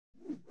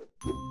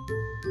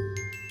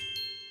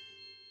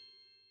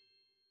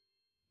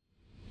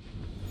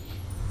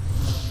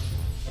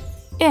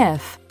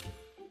If.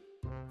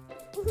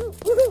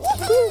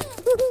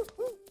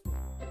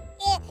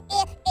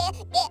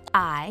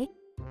 I.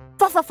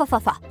 F.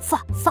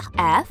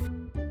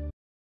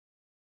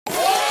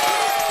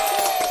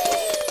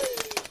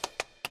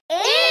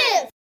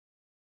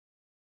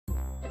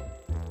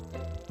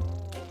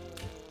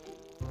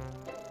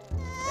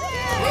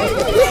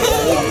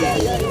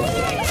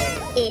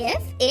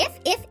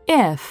 If.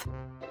 If.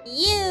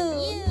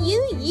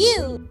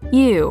 You.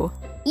 You.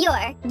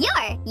 Your.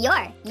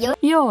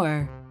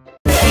 Your.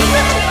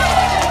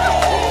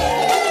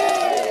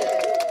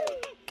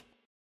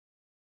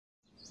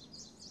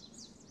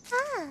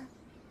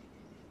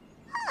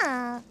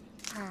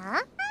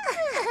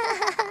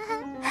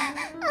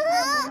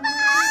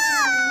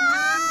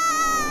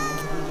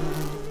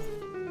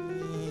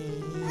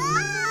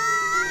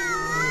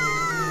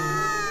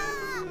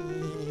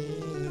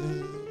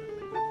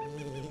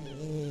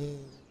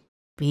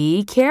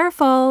 Be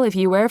careful if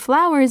you wear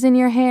flowers in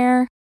your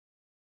hair.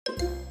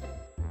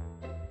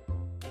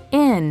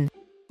 In.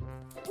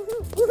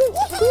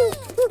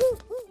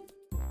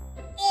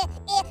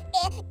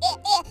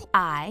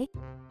 I.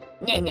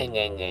 N.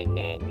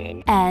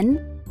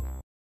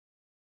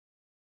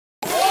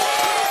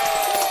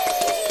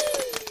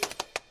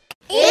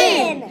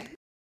 In.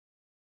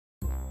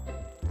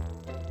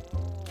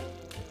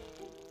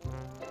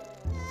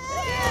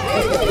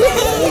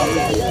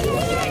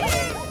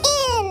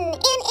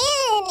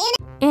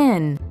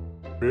 In.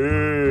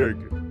 Big.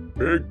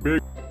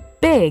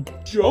 Big.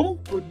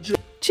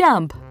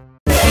 Jump.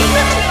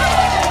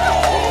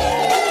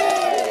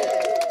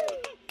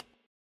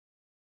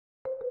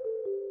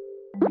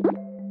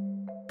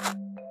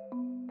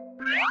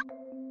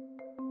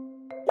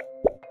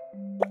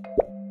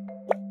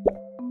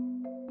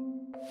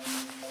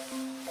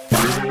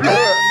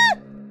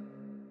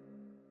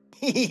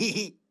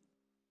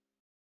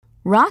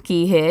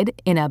 Rocky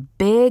hid in a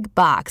big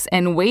box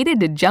and waited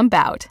to jump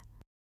out.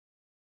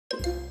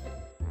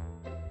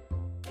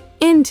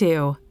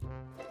 Into.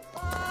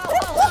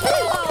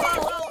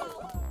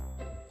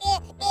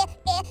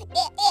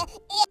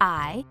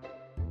 I.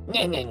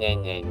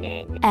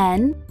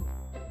 N.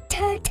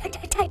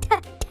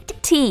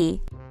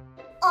 T.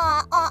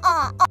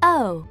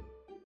 O.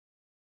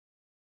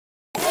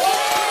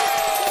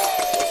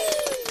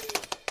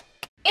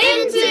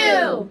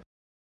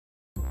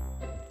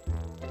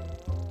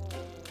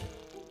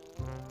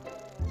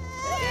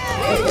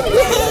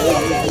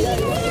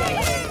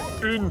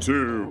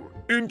 Into.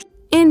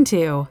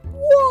 Into.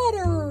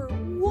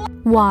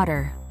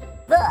 Water.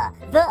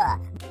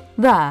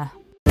 The.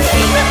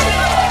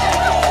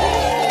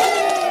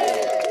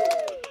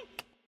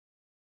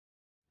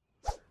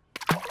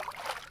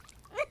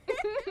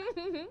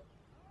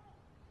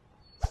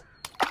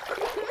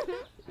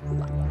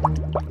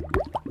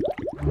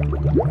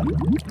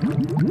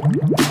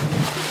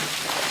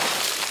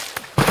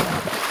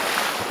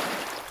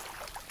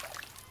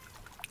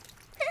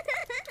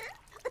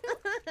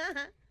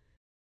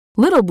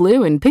 Little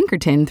Blue and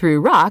Pinkerton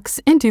threw rocks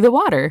into the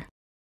water.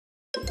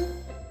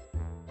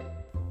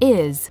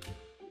 Is.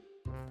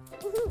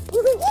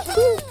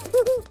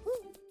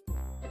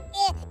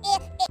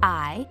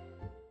 I.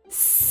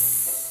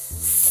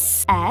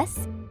 S.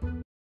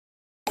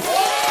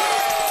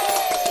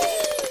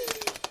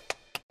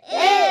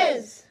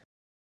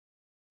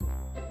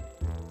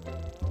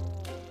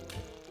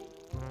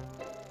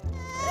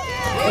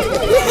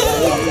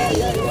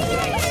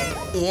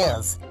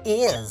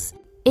 Is.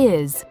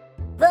 Is.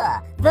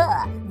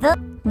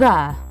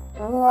 The.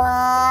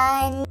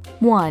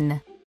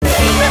 One.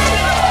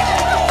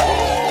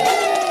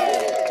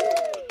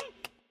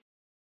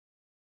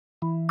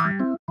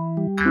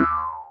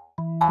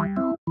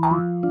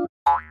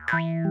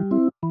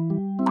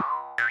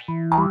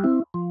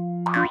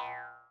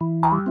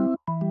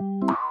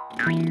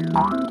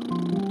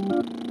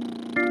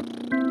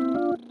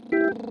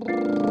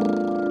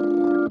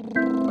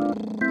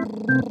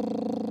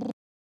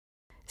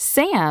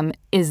 Sam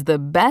is the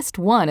best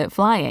one at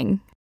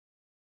flying.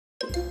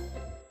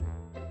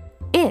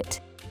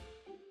 It.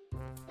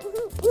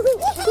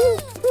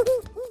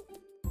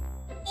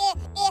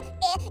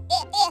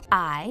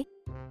 I.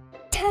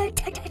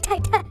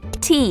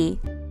 T.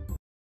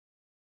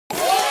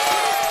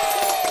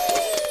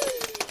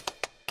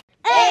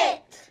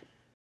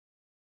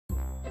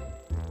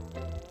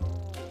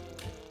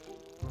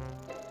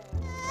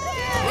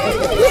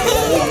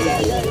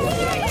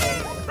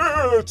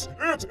 It.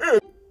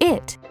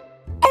 It.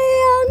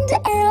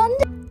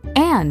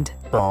 And.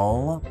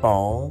 Ball.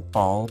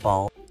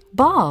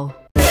 Ball.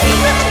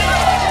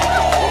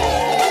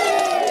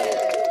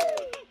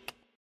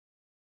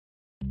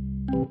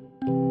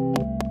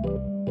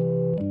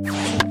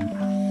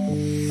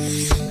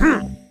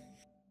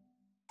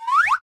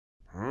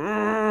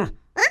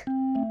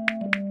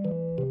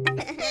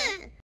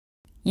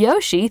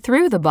 Yoshi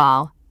threw the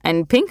ball,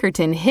 and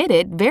Pinkerton hit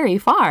it very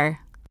far.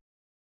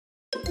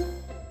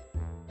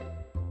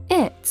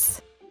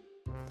 It's.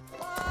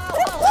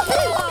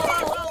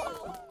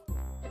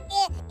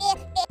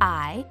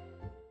 I.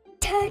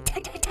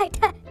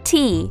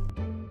 T.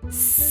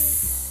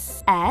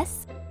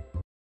 S.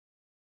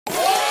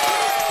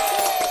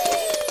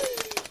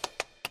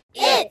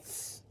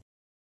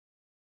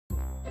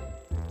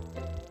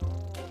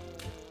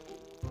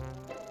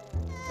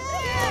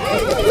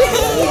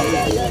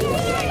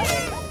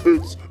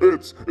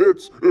 It's.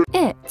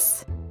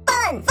 It's.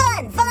 Fun,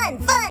 fun, fun,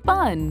 fun.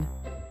 Fun.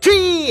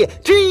 Tree,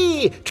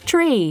 tree.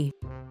 Tree.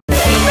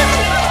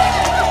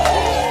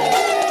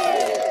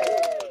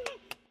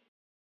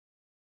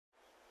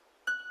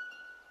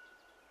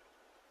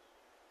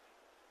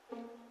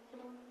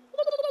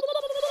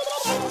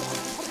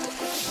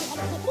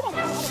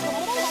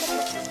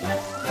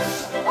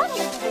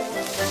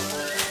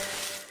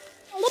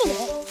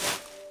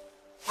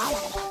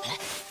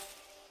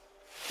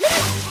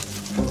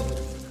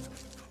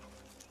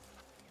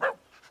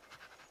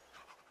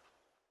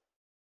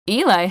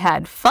 Eli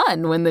had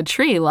fun when the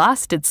tree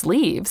lost its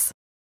leaves.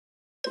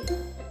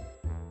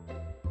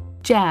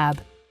 Jab.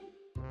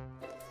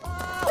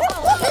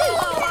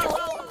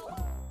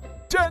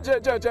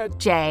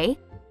 J.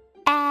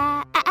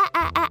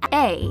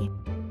 A.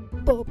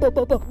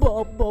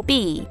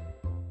 B.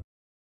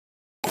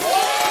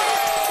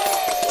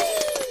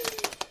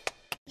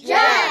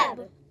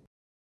 Jab.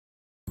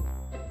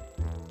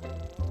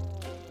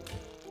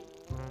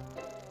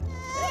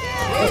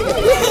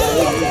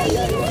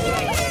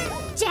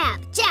 Jab,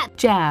 jab.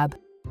 Jab.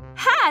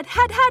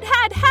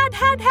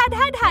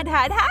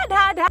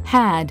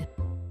 Had.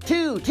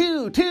 Two.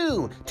 Two.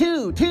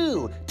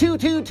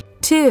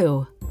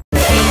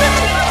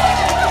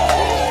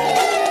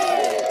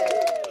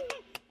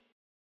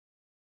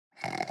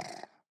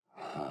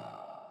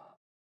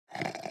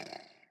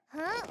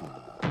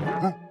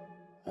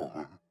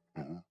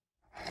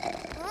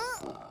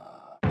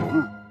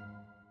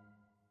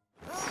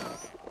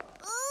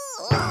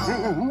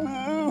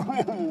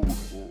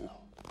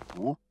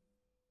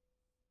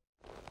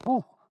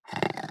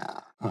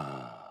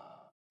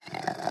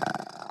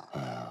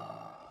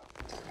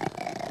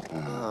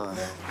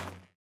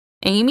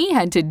 Amy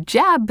had to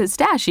jab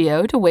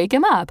Pistachio to wake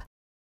him up.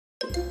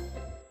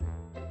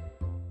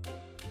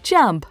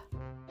 Jump.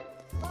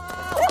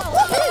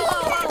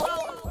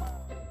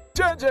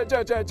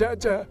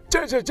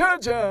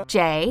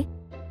 J.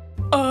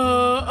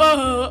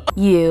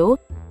 U.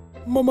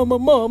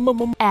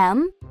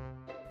 M.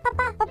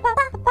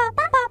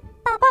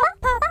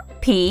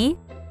 P.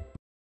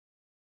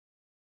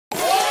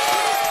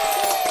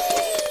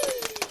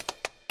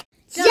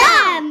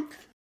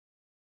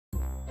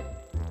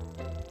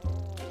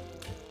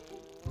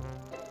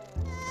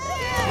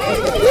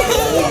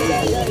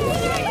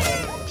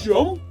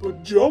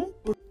 Jump.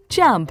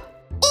 Jump.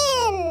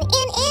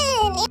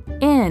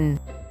 In.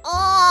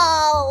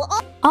 All.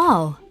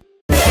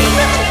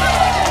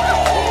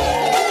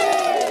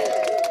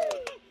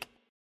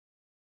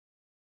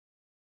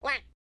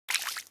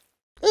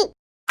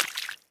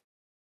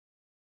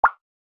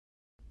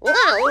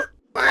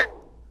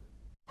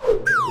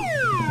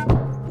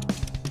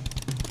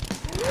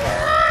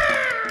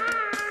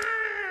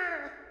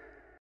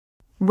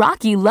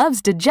 Rocky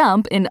loves to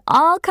jump in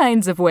all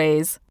kinds of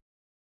ways.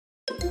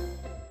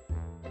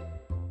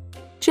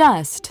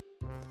 Just.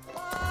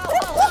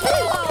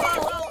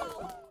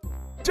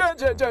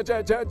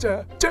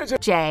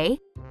 J.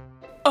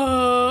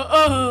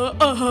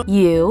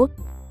 U.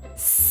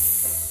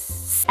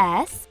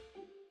 S.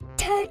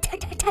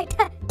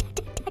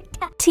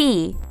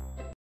 T.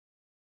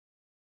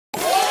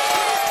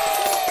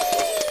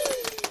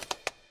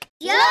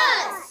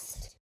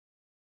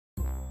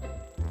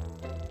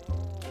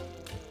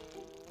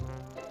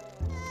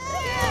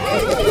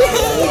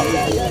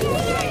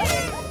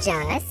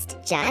 Just.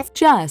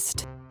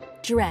 Just.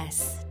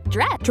 Dress.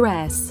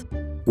 Dress.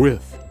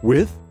 With.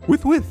 With.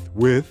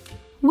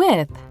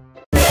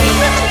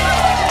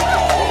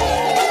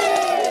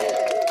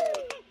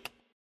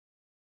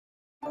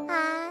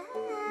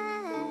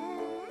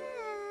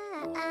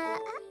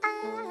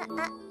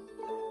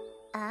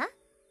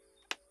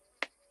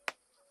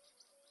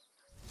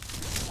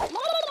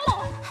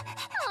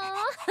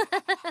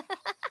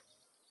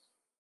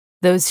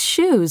 Those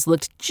shoes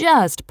looked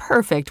just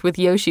perfect with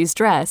Yoshi's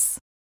dress.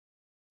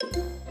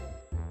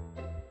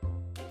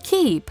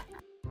 Keep.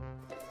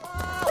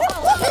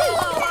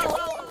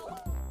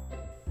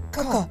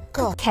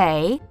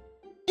 K.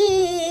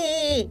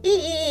 E.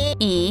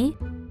 E.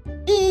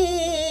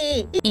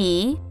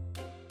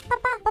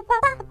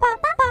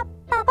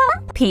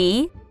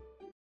 P.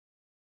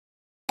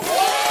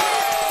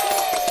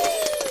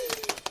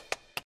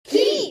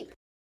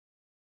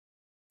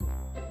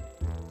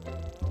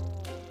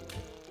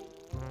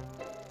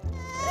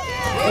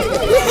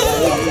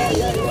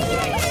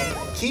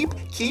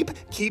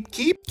 Keep.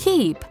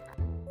 Keep.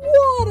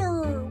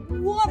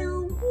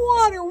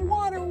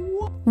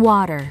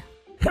 Water.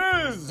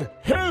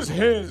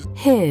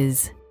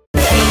 His.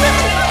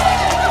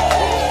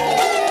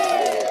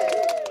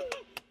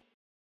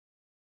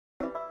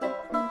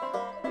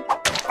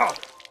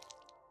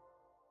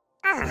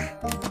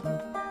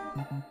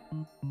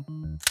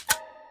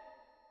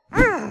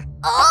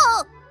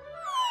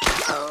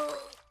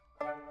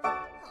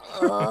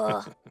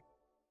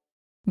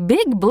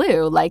 Big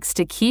Blue likes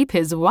to keep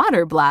his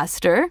water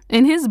blaster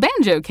in his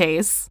banjo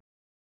case.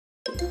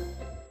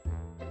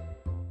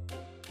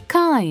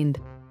 Kind.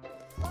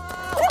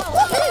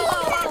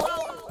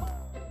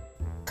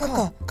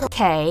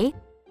 K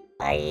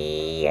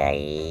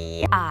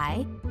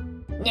I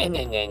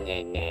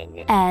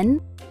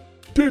N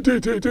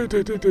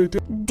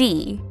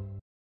D.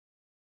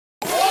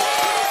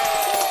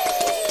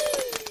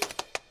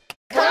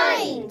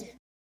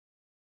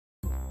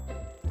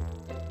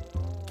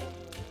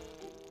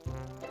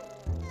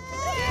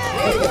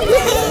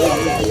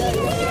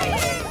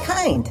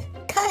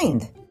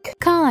 Kind.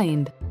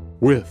 Kind.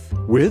 With.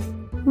 With.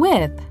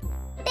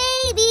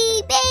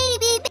 Baby.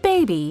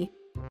 Baby.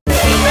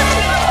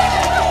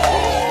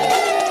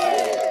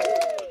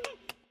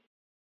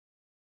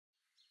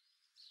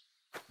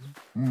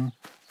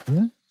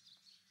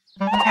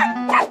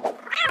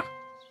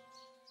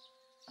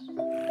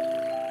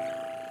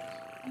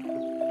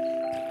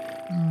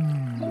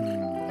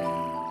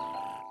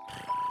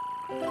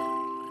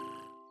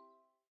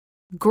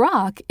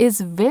 Grok is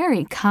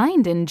very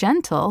kind and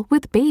gentle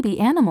with baby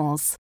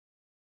animals.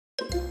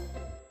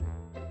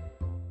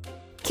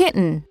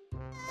 Kitten.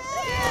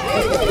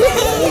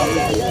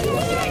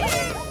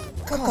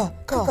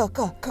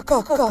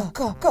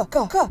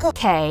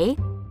 K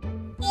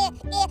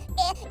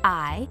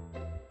I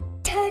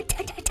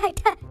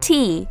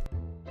T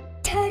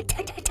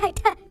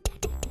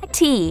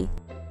T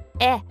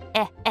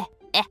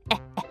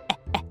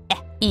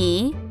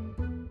E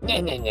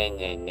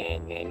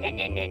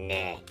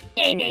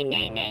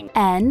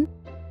N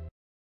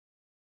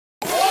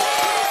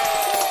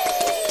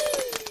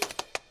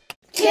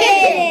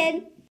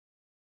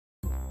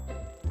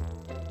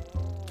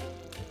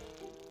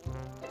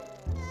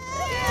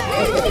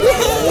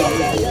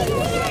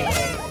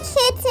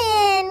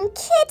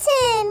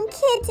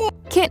Kitten.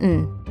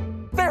 Kitten.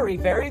 Very.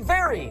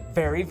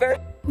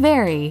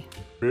 Very.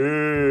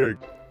 Big.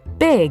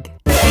 Big.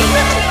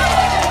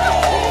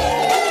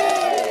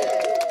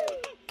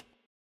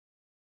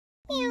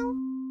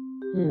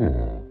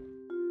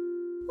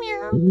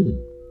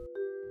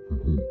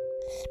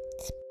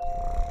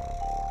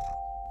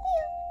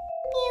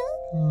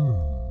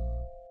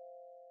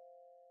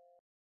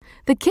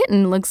 The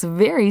kitten looks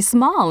very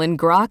small in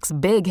Grok's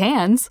big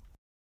hands.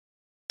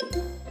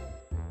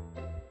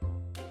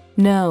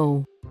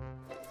 No.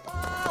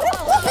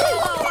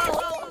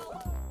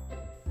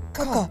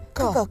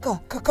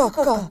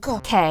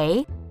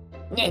 K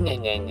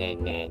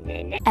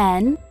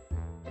N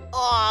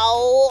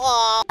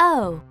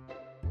O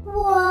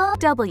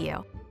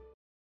W.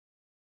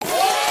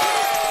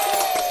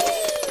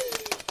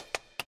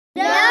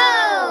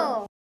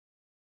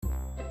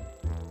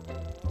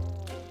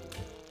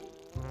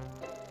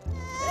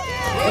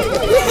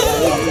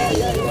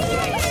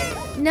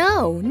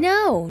 No.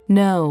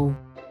 No.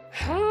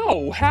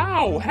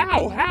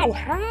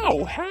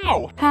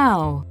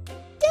 How?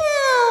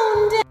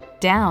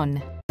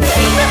 Down.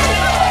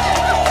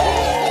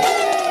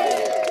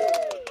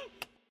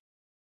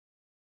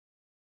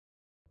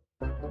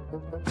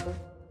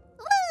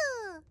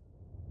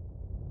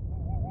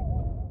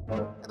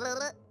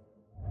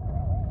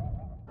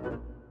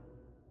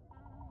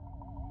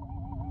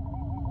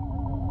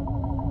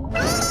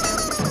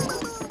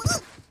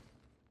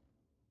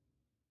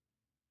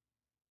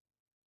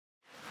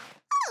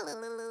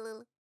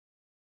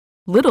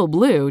 Little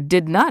Blue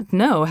did not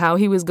know how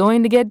he was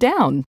going to get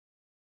down.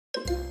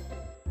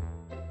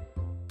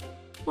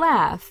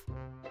 Laugh.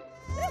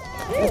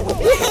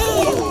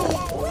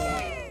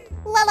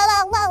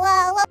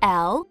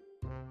 L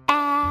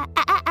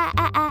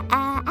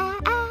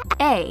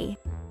A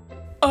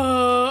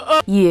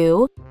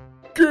U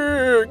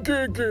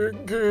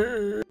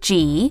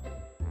G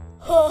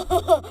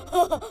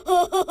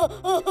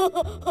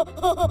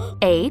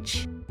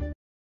H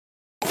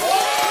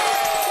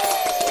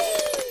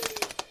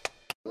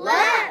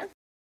Laugh.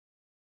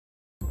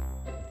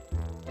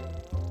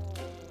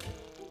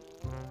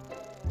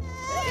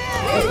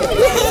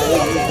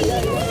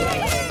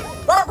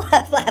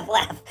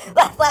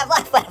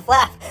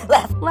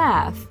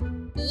 Laugh.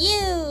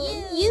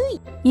 You.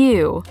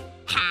 You.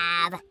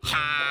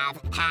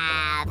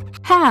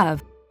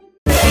 Have.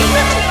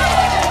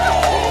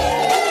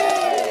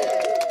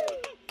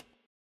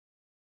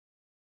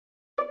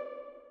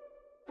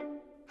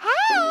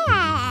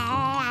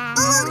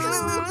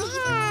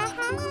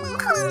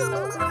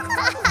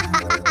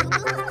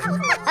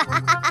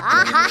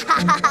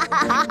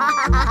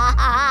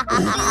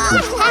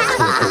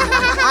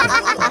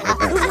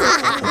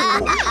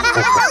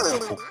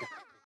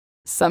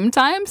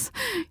 Sometimes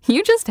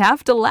you just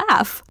have to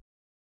laugh.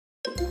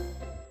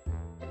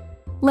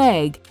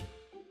 Leg.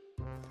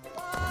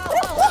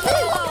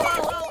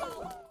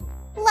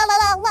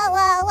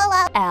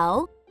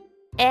 L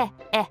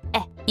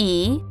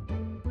E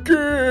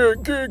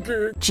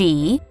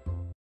G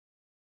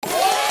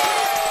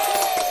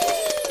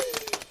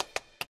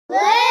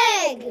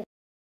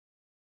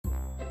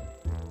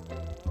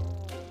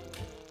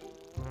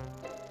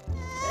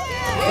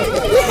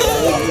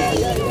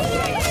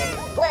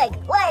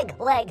Leg.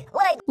 leg.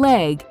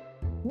 leg,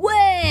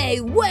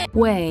 Way.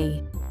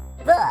 way,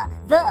 The.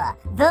 the,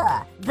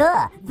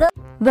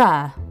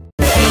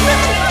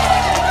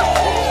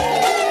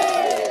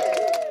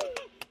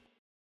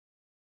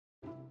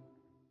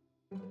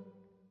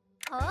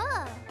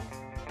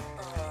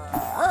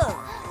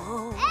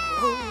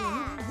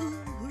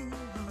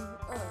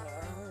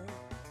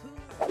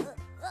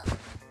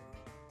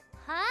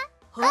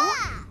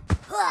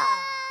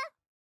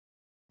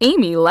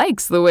 Amy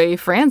likes the way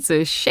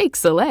Francis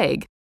shakes a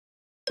leg.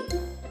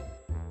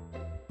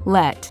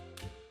 Let,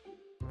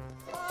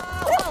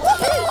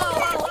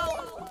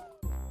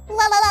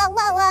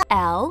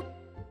 L,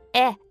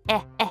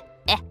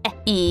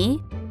 E,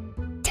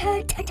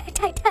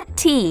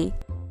 T,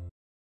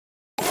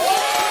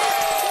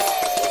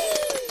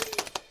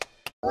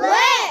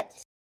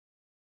 Let.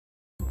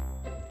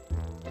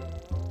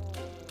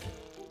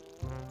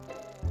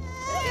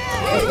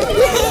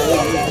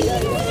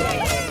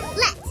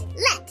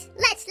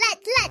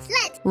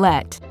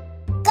 let,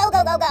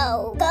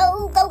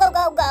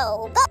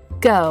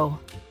 Go. go,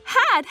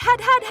 had,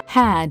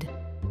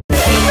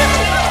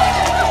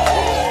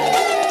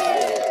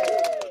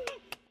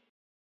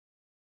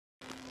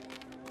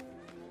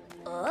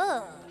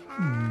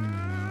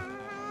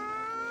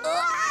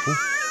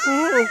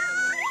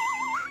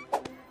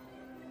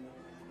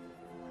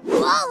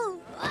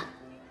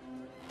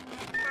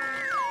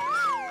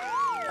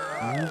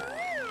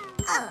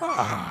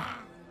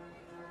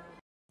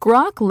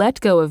 Grok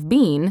let go of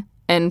Bean,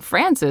 and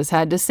Francis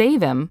had to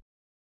save him.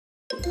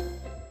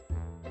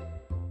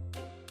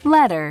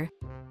 Letter,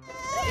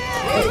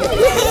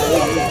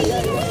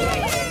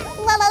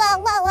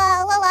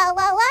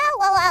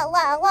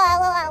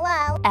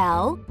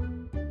 L,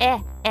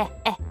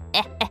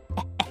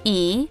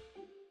 E,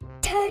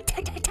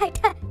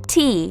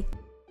 T,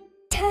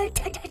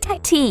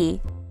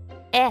 T,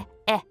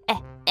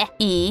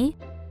 E,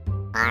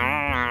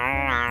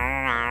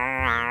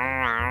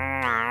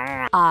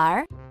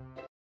 R,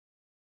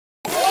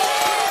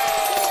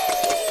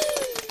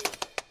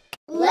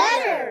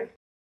 Letter.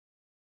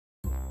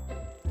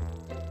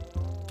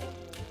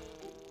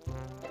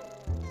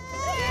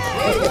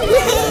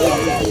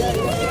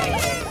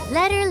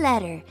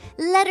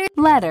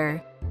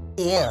 letter,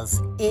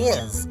 Is.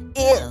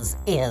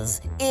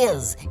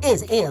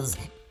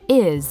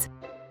 is,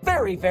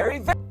 Very.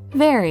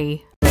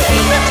 very.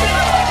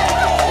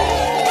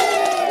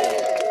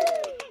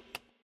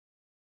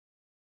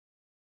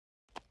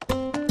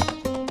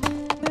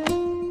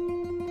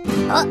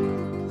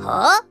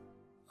 Huh?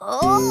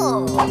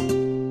 Oh.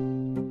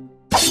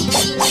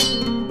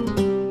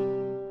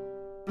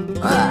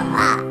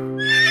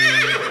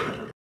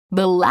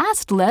 The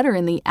last letter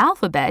in the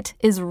alphabet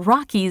is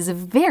Rocky's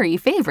very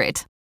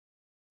favorite.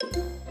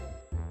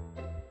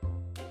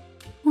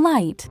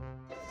 Light,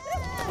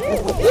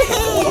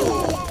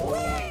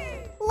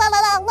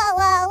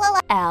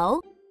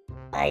 L,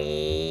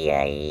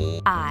 I,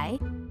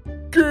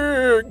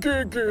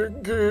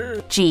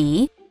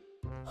 G,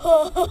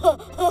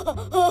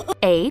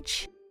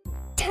 H,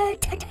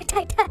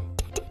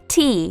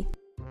 T,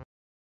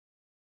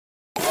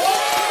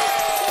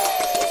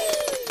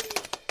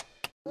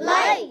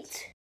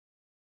 Light.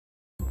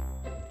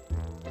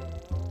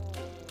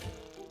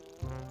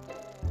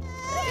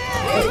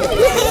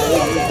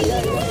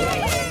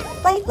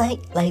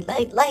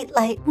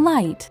 light,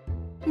 Night.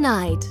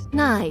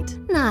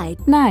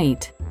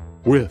 night,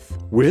 With.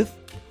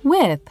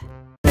 with.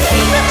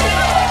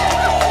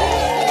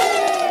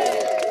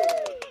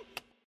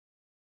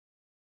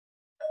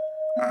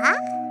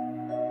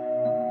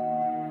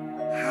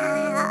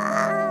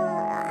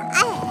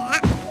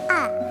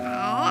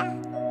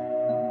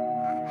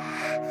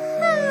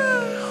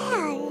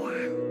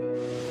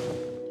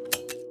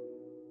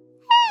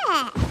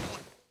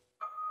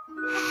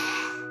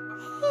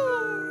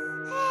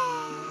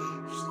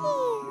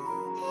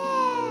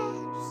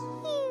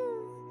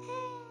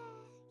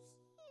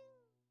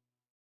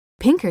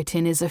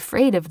 Pinkerton is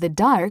afraid of the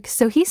dark,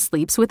 so he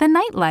sleeps with a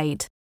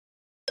nightlight.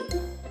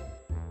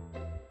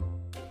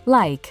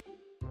 Like,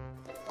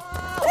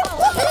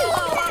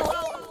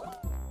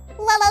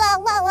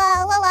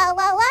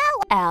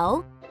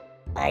 L,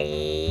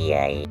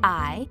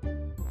 I,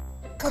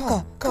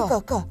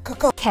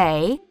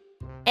 K,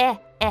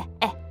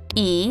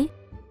 E,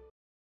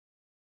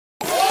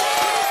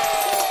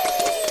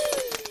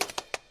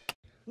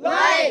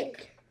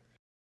 Like.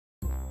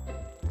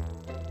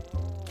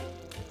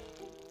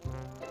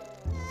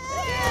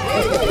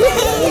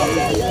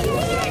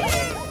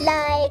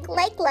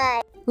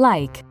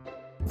 like,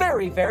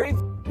 Very. very,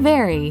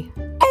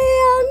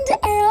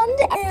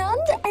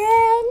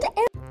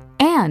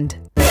 and.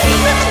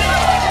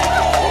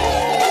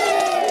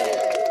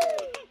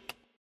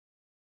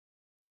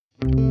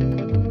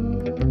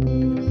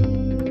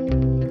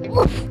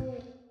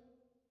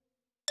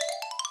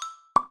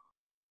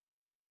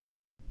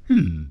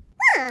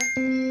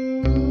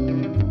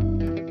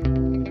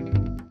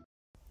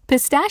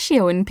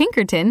 Pistachio and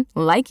Pinkerton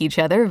like each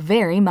other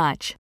very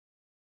much.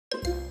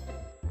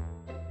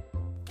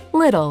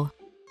 Little,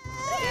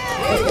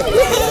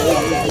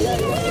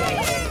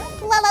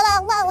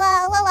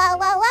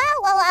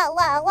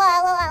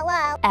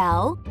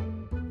 L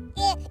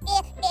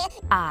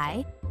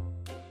I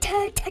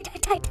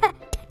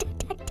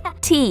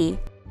T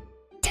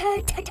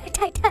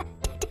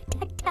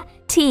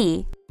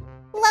T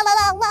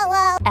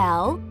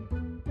L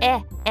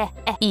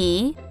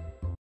E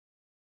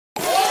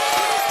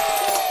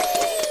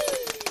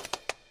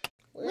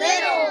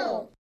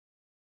Little.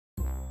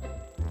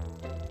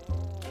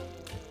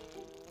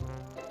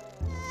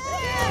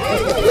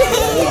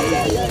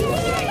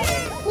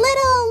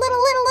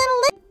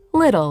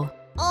 Little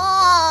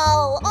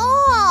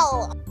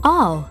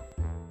All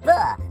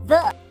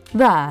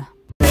The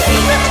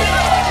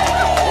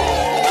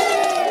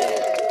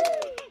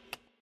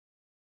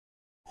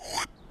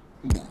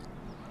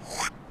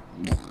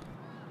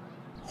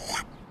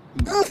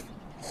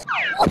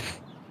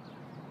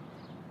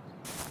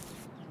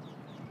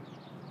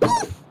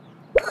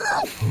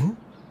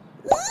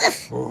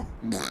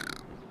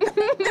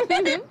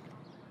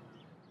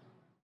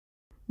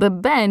The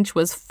bench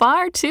was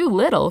far too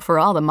little for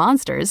all the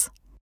monsters.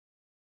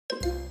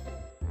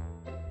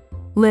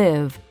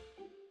 Live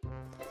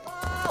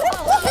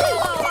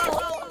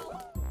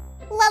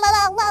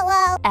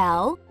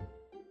L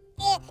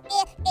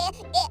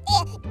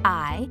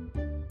I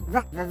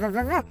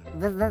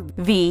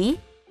V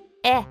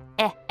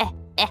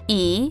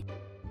E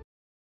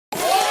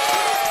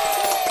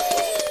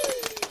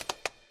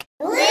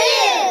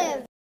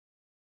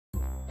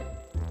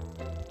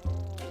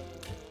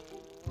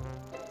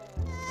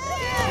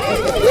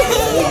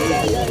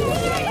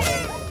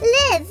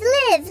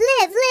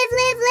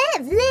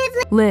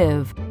Live.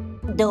 Live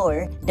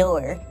Door.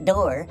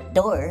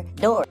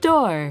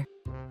 Door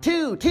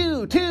Two.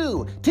 Two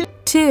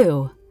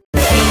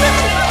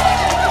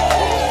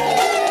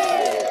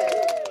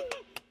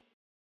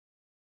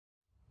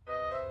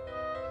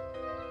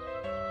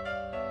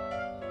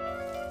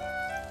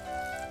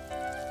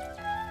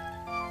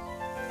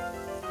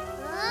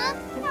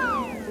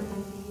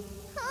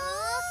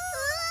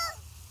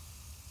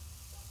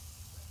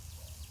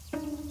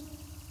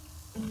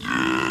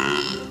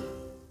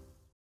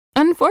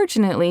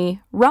Unfortunately,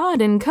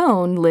 Rod and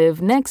Cone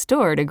live next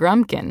door to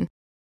Grumpkin.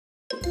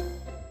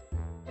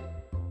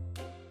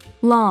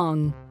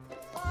 Long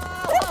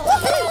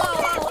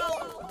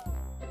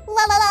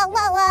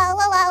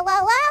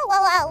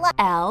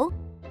L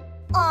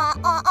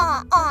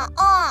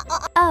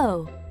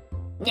O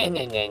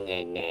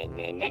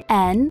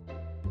N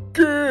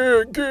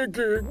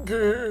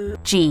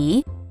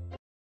G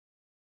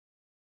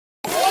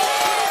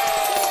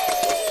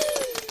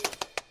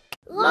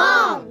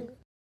Long.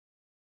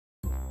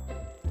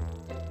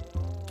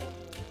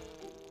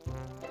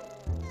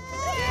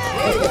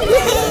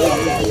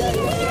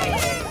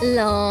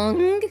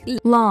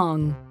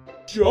 Long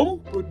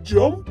Jump.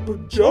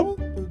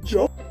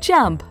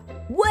 Jump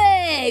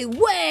Way.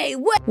 Way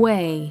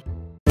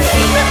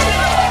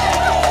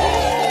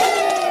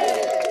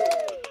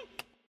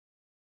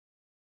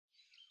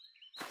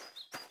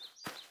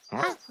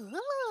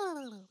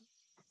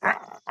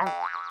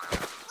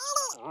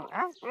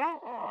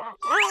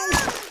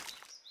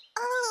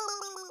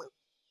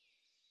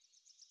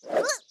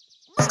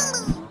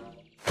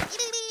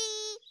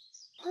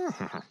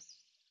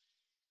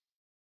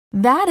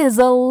That is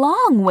a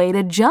long way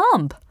to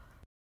jump.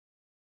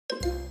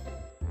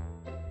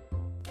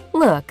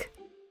 Look.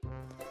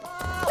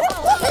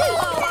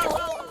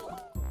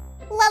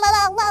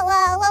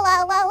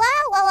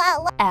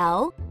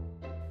 L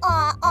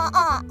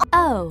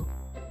O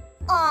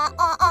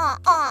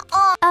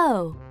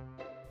O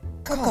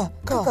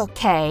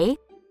K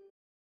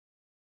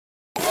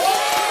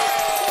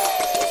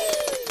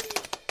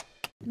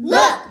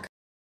Look.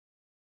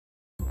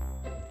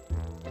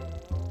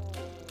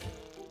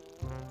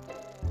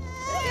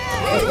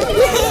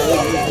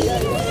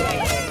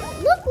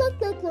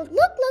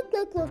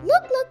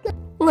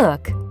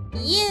 Look.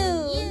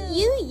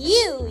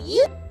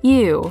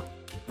 You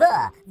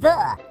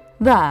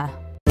The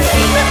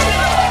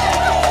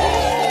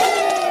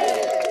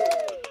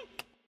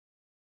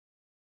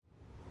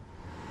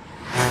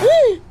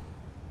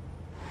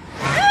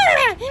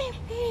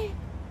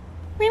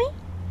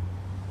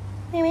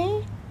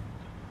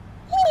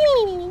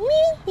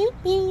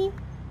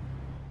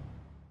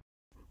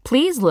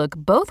Please look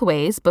both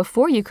ways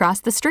before you cross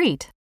the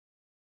street.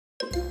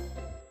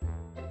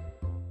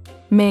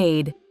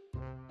 Made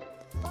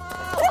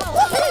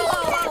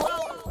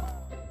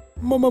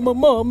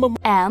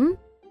M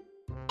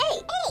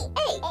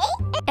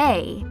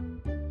A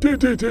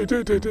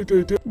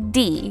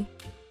D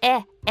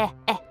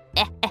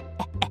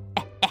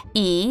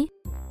E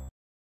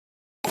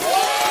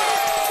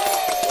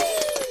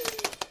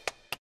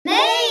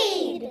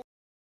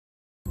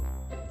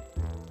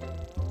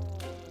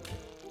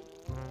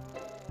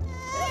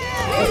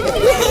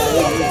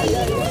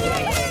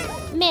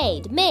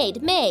Made.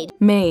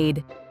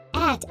 Made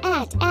At.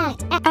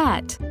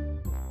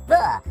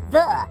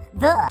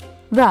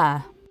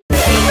 The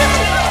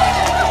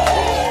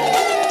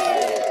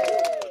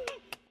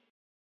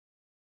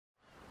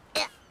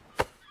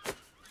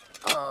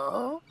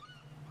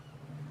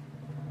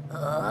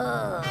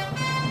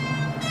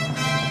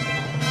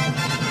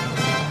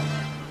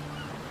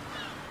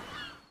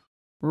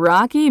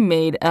Rocky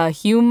made a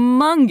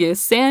humongous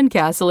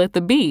sandcastle at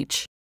the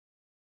beach.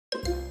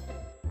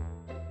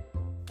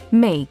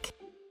 Make.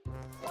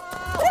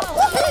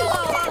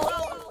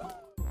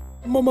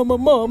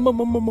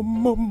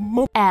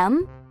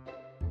 M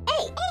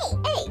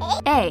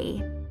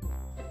A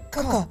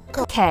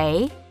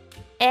K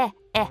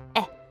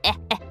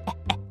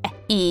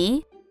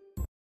E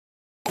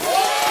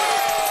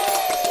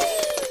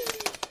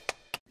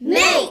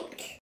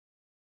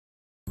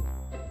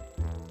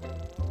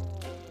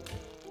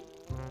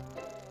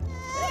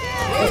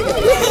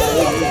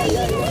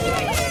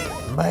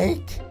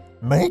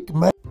Make.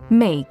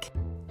 Make.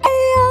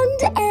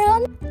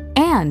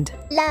 And.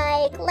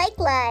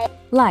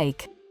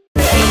 Like.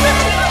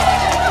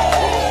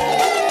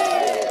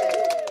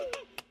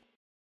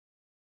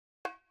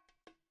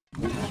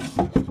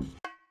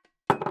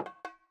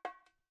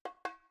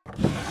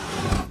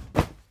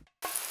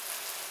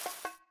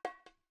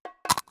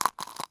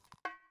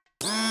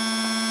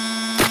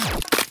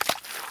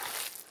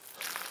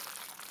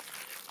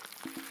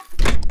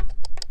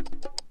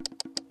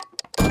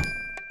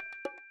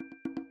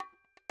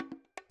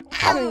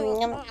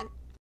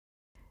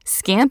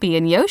 Scampy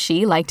and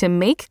Yoshi like to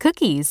make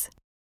cookies.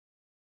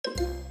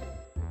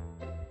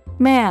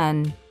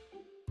 Man.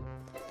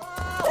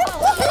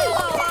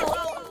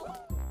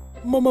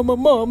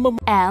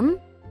 M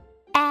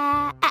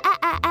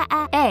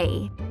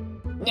A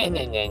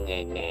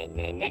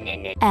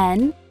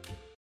N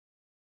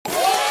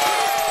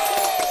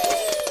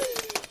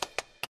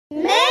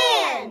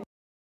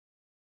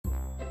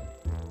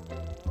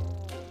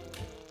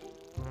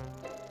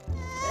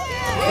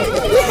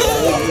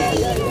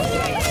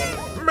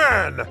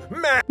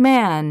Man.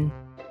 Man.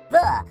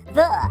 The.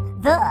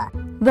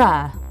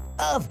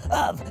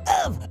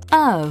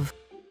 Of.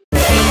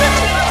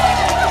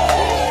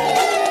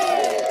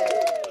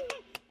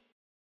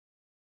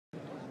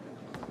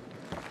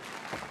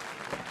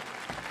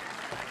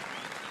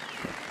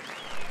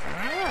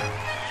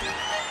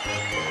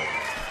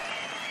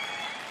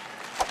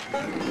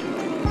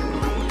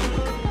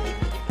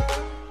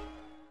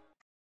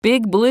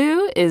 Big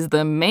Blue is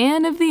the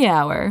man of the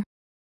hour.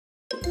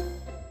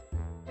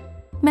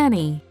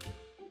 Many.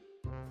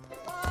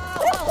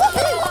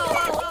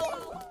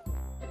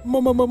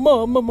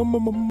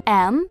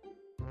 M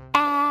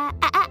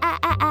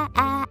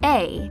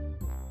A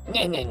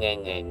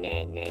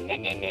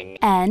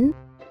N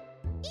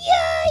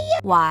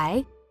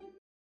Y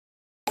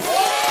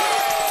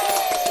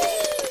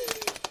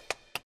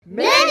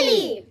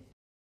Many.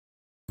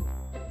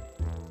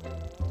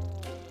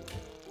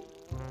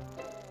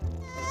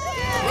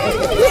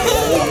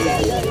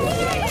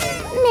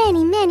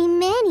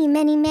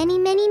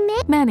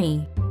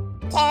 Many.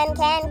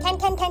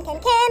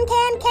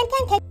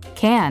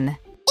 Can.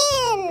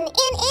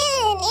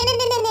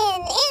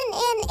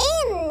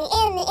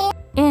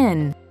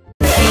 In.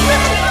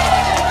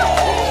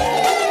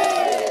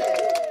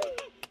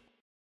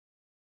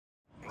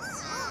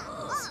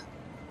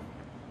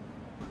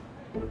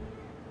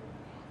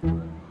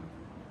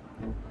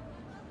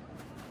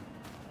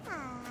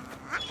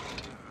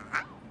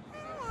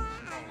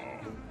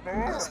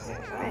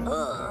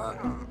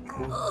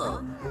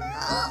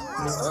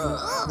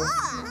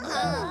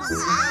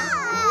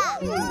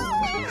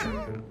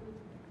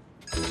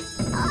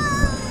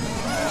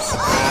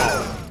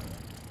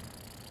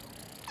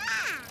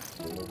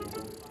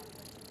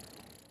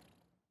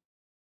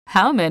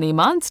 How many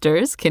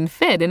monsters can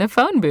fit in a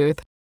phone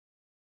booth?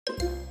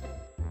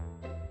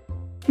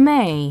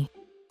 May.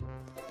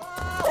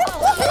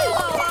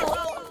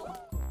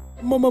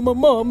 M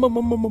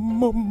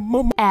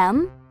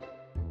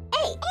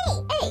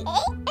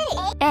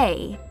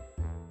A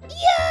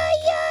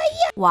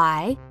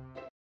Y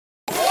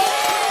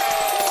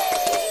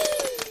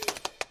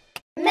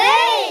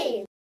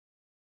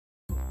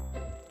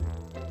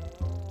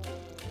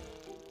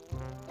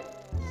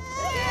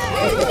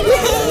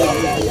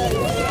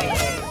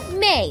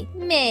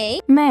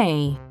May.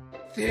 May.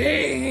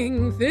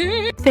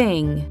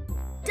 Thing.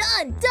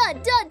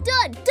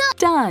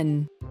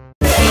 Done.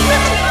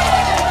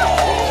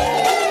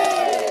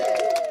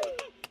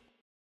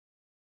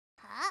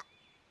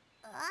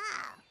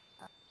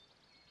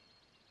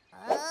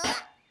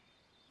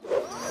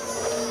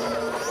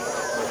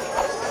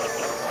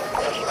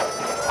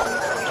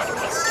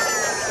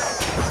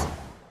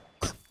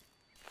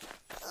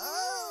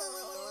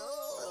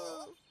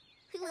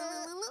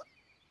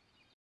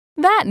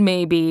 That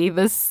may be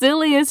the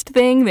silliest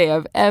thing they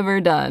have ever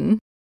done.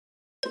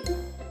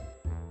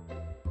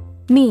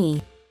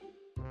 Me.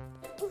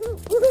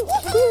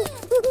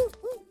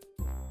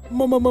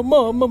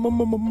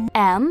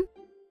 M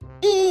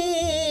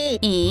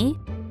E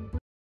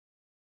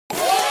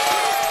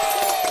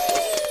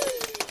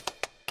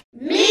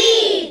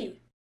Me.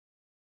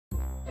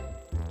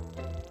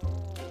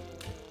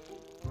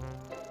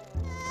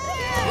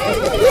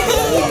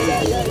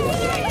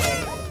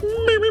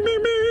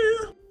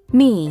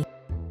 Me.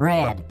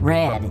 Red.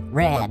 Red.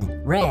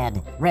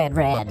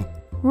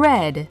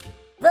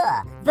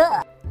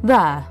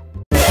 The.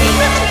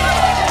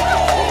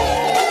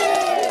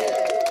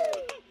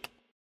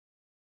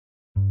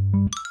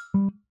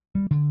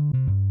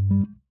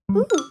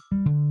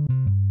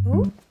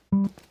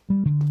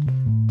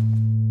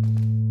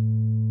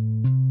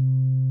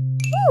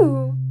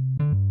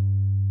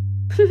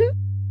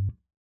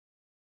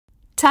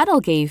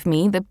 Tuttle gave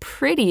me the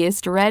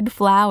prettiest red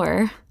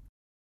flower.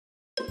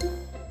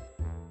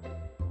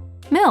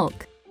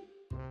 Milk.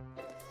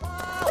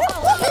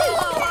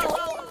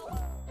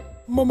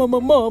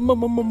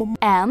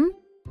 M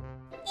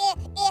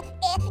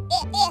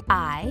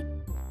I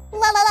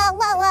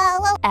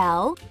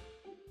L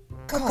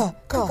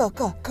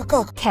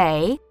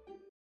K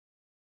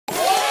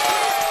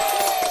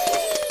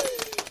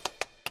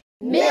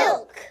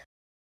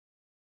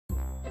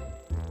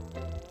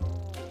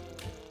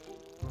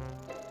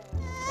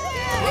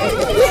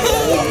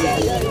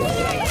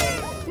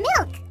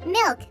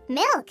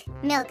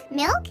Milk.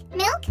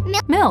 Milk.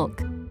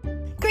 Milk.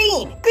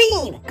 Green.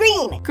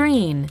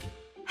 Green.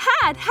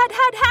 Had.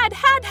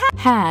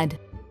 Had.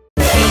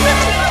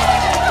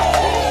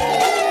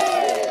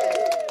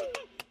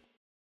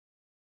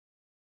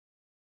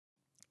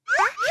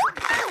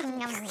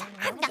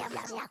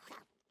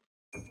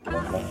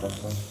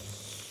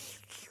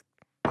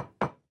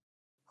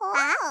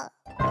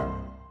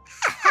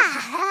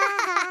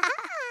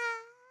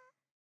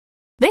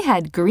 They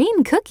had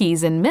green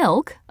cookies and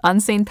milk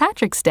on St.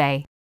 Patrick's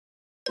Day.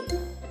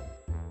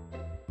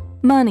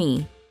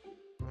 Money.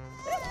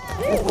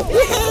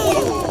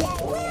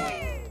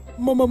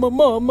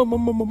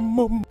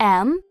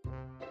 M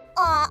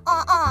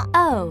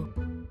O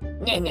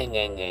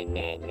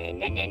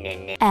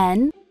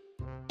N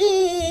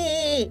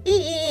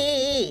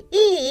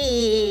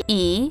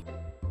E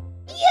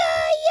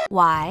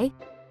Y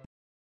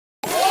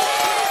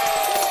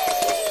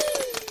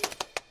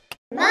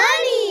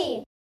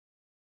Money.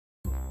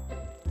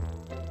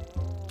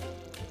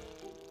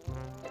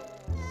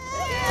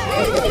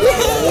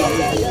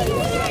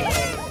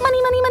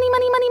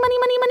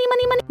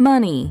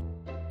 Money.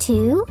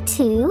 Two.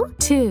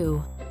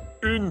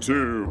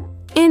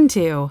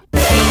 Into.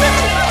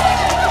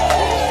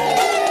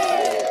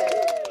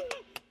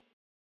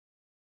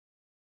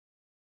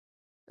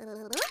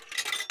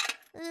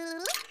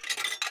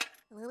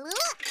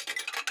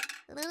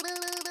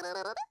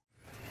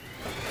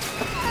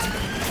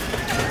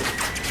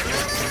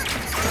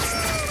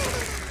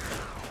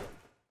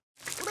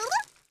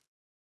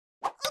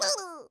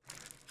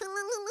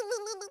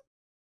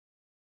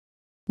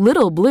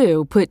 Little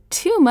Blue put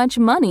too much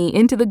money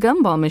into the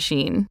gumball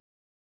machine.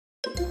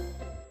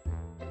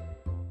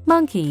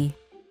 Monkey.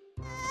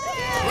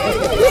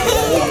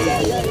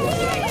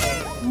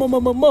 M O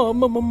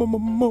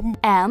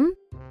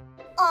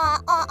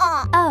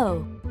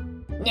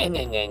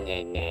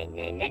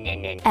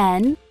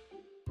N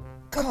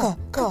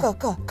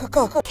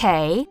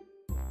K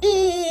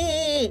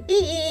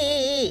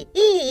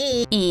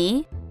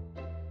E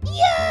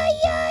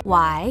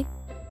Y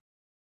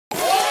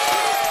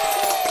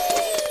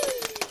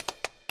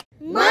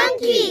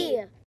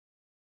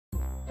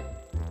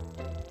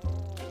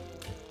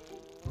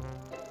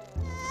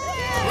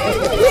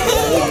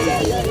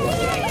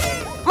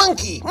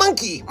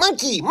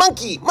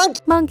Monkey.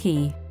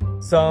 Monkey.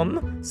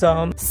 Some.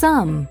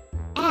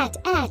 At.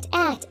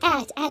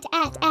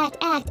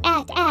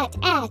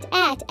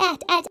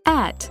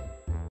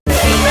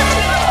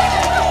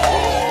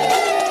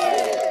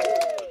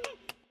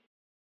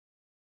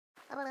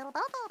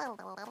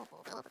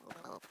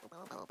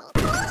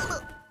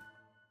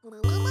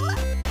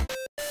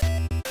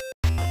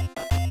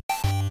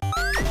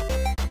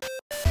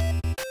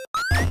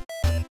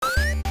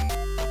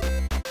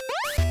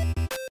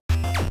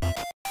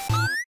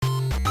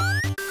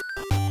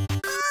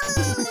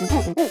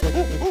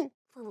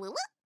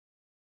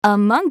 A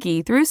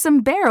monkey threw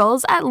some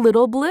barrels at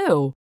Little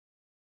Blue.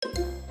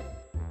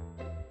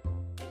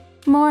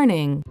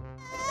 Morning.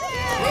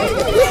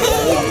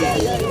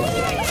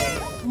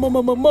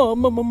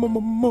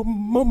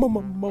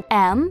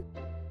 M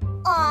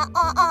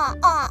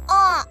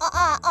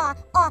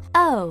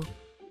O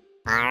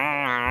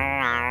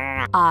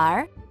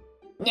R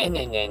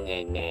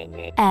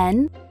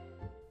N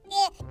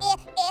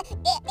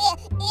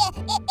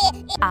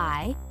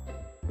I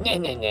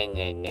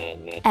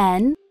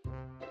N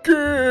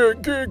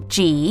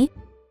G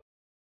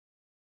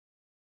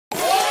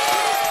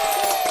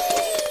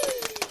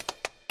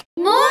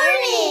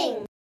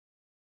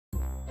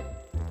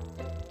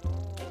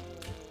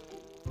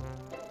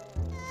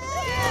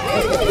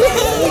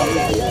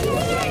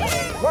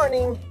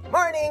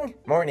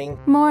Morning.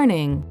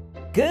 Morning.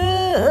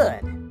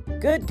 Good.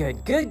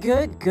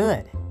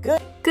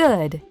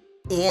 Good.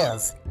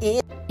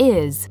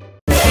 Is.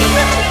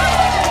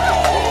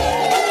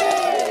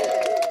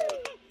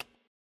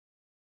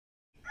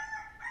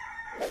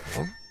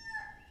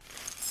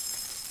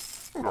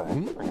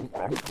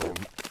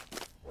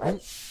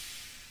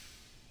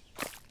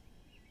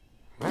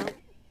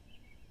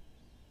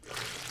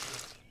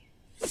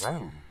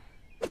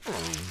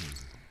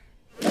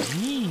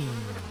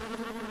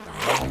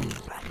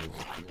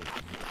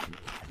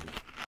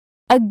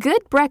 A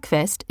good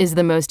breakfast is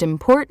the most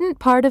important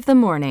part of the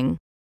morning.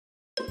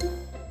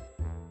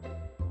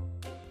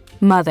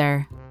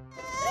 Mother.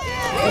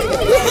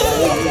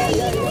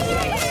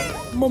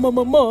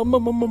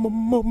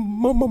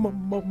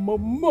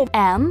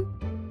 M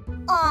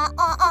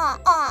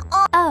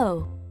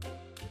O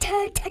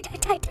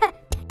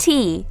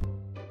T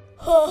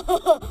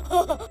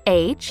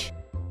H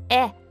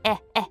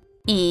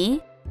E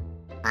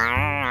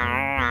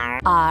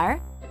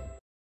R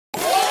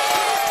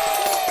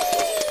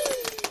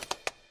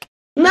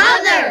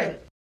Mother.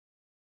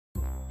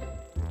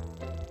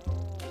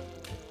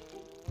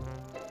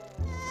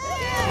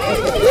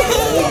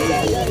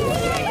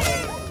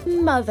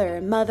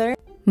 Mother, mother.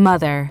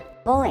 Mother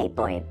Boy,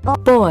 boy,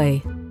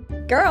 Boy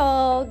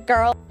Girl,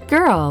 girl.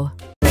 Girl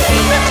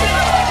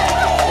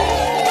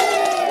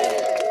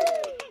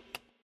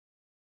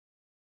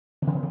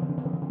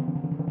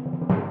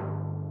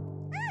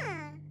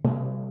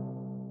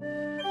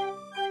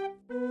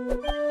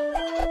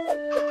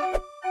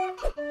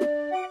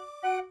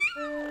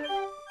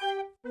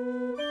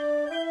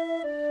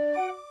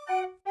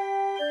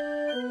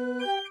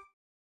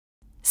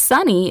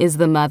Sunny is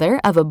the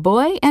mother of a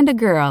boy and a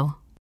girl.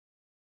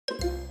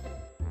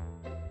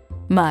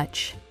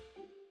 Much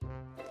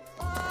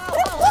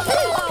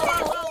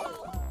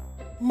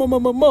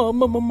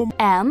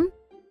M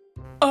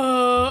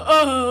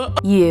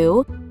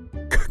U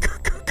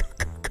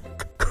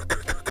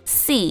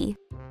C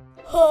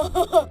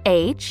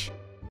H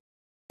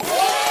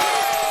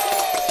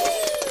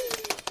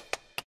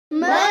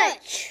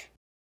much.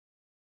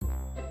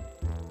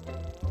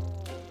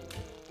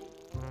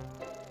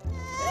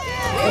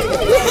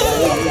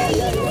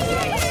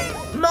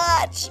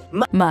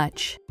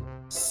 Much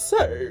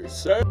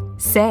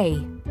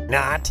Say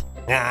Not.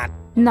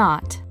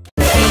 Not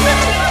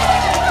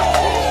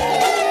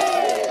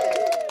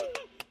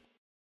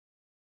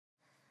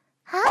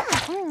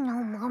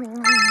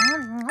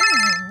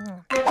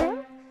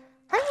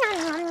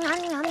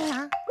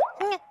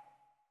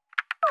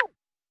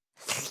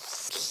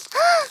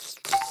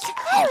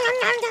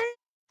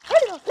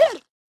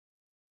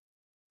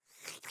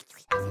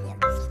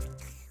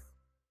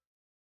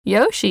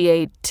Yoshi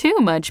ate too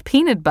much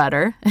peanut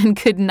butter and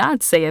could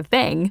not say a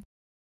thing.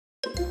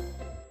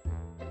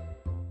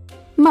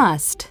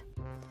 Must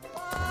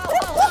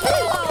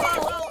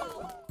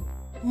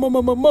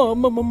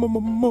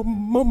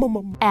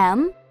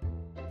M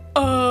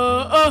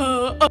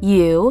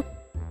U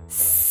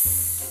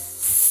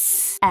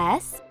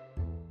S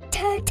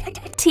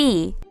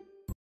T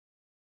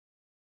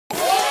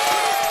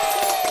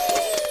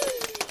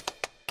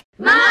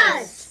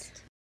Must.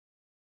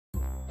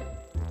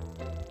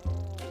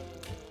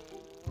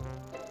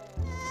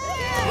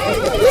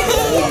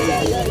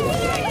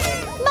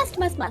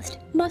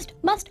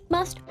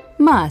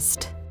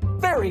 Must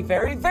Very.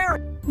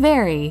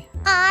 Very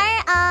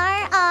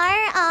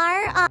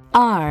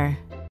R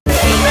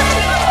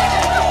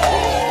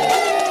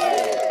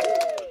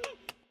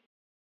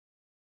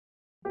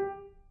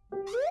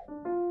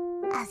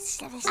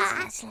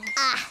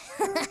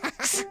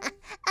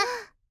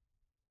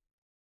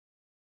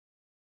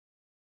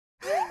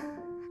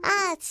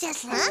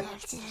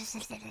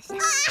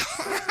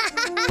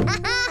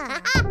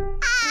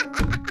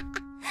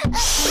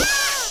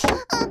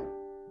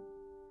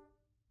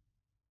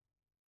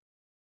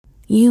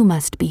You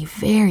must be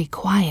very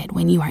quiet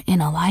when you are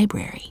in a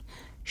library.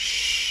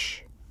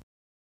 Shh.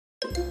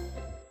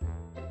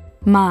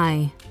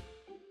 My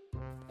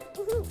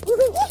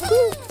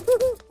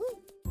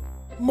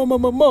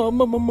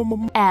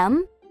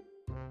M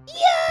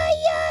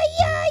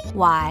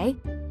Y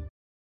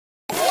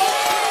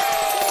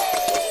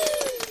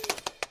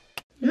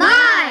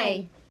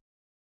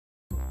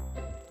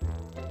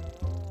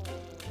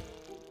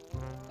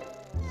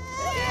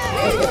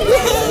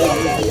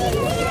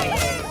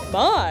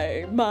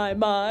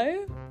My.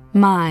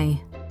 My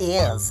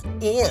Is.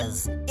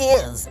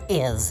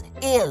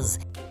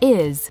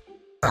 Is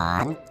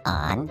On.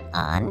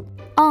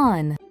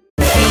 On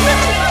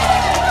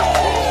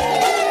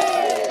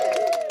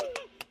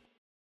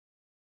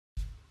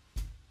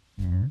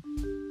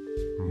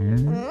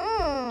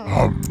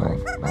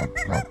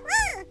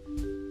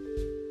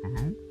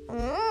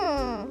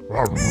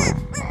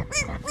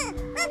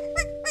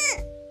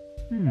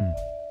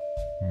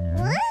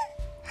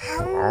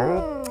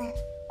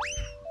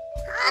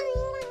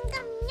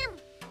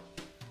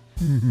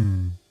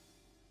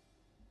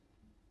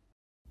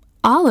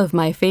All of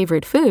my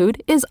favorite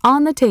food is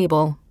on the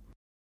table.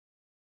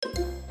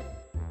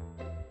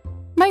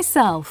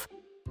 Myself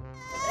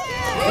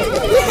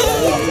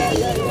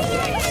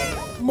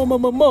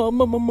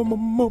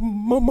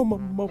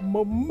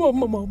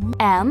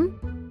M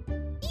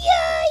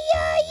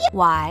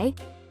Y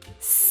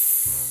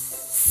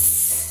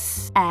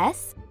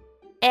S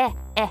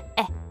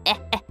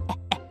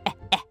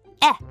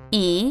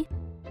E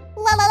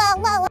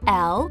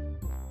L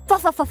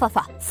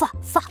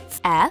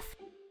F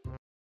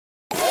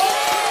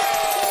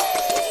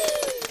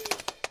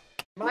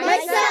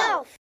Myself.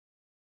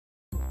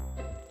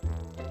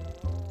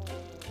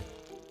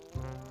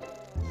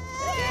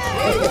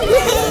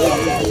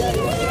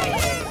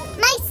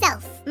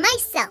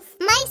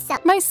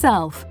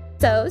 Myself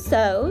So.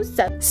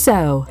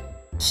 So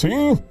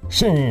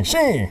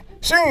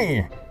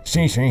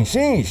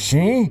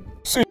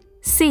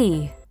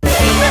C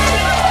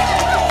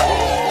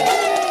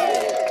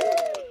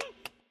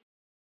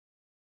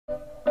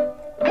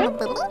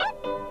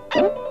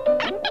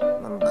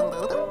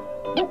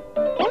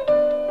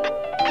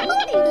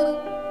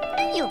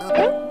It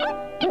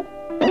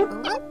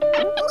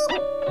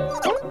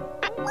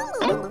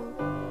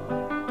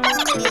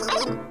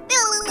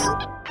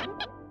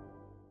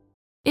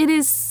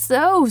is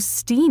so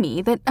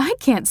steamy that I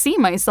can't see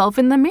myself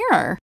in the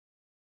mirror.